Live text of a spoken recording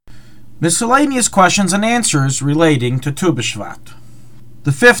Miscellaneous questions and answers relating to Tu Beshvat, the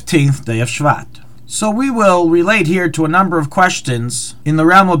 15th day of Shvat. So we will relate here to a number of questions in the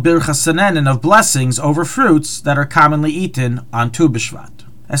realm of Birchas Hanenin, of blessings over fruits that are commonly eaten on Tu Beshvat.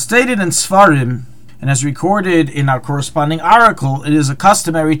 As stated in Sfarim, and as recorded in our corresponding article, it is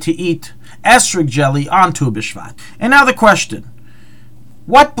customary to eat esrog jelly on Tu Beshvat. And now the question,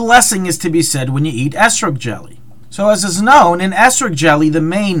 what blessing is to be said when you eat esrog jelly? So as is known, in esrog jelly, the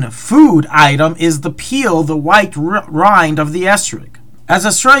main food item is the peel, the white rind of the esrog, as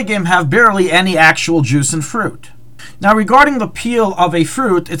esrogim have barely any actual juice and fruit. Now regarding the peel of a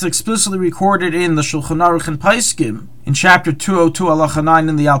fruit, it's explicitly recorded in the Shulchan Aruch and Paiskim, in chapter 202, halacha 9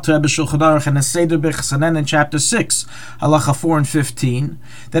 in the Alter Rebbe Shulchan Aruch, and Tu Beshvat Fruits in chapter 6, halacha 4 and 15,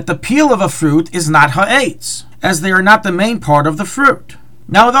 that the peel of a fruit is not ha'etz, as they are not the main part of the fruit.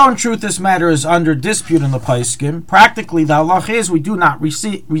 Now, though in truth this matter is under dispute in the Paiskim, practically the halach is we do not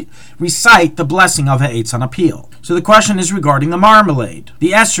recite the blessing of ha'etz on a peel. So the question is regarding the marmalade.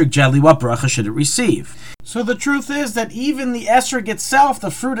 The esrog jelly, what bracha should it receive? So the truth is that even the esrog itself,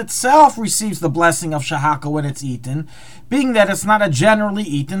 the fruit itself, receives the blessing of shahaka when it's eaten, being that it's not a generally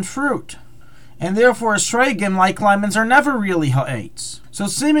eaten fruit. And therefore esrogim, like lemons, are never really ha'etz. So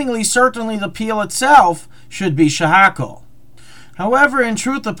seemingly, certainly the peel itself should be shahakal. However, in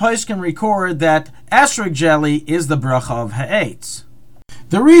truth, the Paiskim record that esrog jelly is the bracha of ha'etz.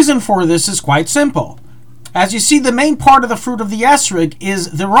 The reason for this is quite simple. As you see, the main part of the fruit of the esrog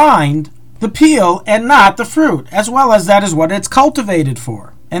is the rind, the peel, and not the fruit, as well as that is what it's cultivated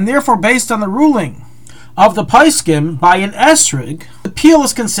for. And therefore, based on the ruling of the Paiskim, by an esrog, the peel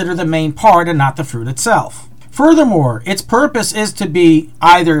is considered the main part and not the fruit itself. Furthermore, its purpose is to be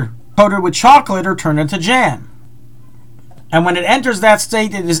either coated with chocolate or turned into jam. And when it enters that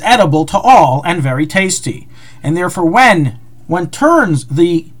state, it is edible to all and very tasty. And therefore, when one turns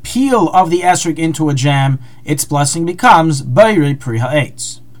the peel of the esrog into a jam, its blessing becomes Beirei Pri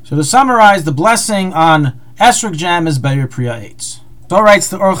Ha'etz. So to summarize, the blessing on esrog jam is Beirei Pri Ha'etz. So writes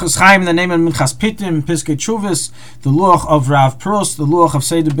the Orchos Chaim in the name of Minchas Pitim, Piskei Tshuvos, the Luach of Rav Prost, the Luach of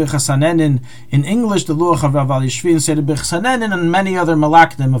Tu Beshvat Fruits in English, the Luach of Rav Ali Shvi in Tu Beshvat Fruits, and many other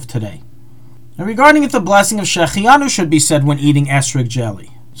malakdim of today. And regarding if the blessing of Shechianu should be said when eating esrog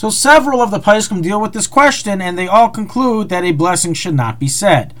jelly. So several of the Paiskim deal with this question, and they all conclude that a blessing should not be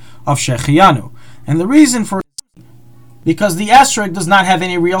said of Shechianu. And the reason for this is because the esrog does not have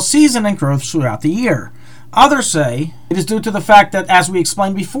any real season and growth throughout the year. Others say it is due to the fact that, as we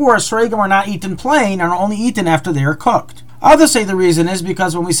explained before, esrogim are not eaten plain and are only eaten after they are cooked. Others say the reason is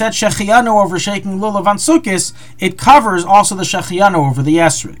because when we said Shechianu over shaking lulav on Sukkos, it covers also the Shechianu over the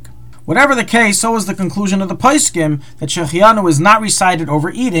esrog. Whatever the case, so is the conclusion of the Paiskim that Shechianu is not recited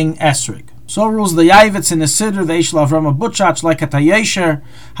over eating esrog. So rules the Yavitz in the Siddur, the Eish Lavrama Butchach, like at Hayesher,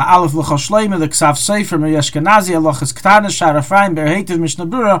 Ha'alef L'chol Shleima, the Ksav Sefer, Mir Yeshkenazi, Alochas Ktanis, Sharafraim, Ber Heitiv, Mishnah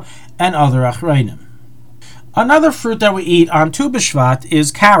Berurah, and other Achreinim. Another fruit that we eat on Tu Beshvat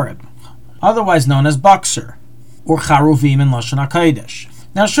is carob, otherwise known as bakser, or charuvim in Lashon HaKodesh.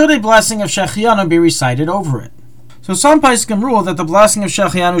 Now, should a blessing of Shechianu be recited over it? So some Paiskim rule that the blessing of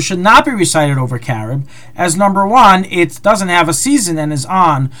Shechianu should not be recited over carob, as number one, it doesn't have a season and is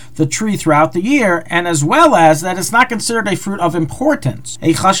on the tree throughout the year, and as well as that it's not considered a fruit of importance,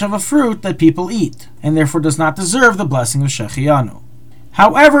 a chash of a fruit that people eat, and therefore does not deserve the blessing of Shechianu.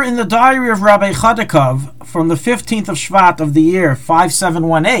 However, in the diary of Rabbi Chodakov from the 15th of Shvat of the year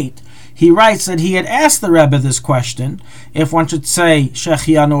 5718, he writes that he had asked the Rebbe this question, if one should say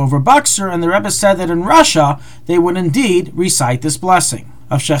Shechianu over bakser, and the Rebbe said that in Russia they would indeed recite this blessing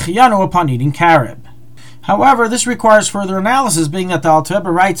of Shechianu upon eating carob. However, this requires further analysis, being that the Alter Rebbe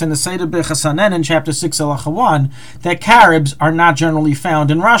writes in the Tu Beshvat Fruits in chapter 6 halacha 1 that carobs are not generally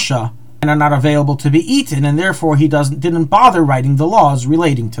found in Russia and are not available to be eaten, and therefore he didn't bother writing the laws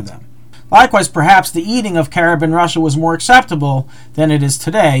relating to them. Likewise, perhaps the eating of carob in Russia was more acceptable than it is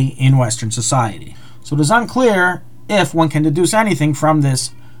today in Western society. So it is unclear if one can deduce anything from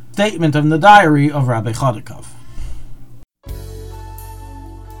this statement in the diary of Rabbi Chodakov.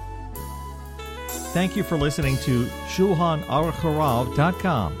 Thank you for listening to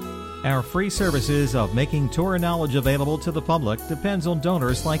ShulchanAruchHarav.com. Our free services of making Torah knowledge available to the public depends on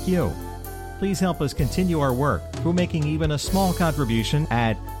donors like you. Please help us continue our work through making even a small contribution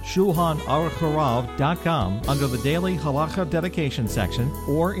at ShulchanAruchHarav.com under the Daily Halacha Dedication section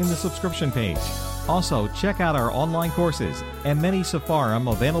or in the subscription page. Also, check out our online courses and many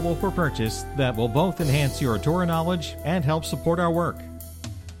sefarim available for purchase that will both enhance your Torah knowledge and help support our work.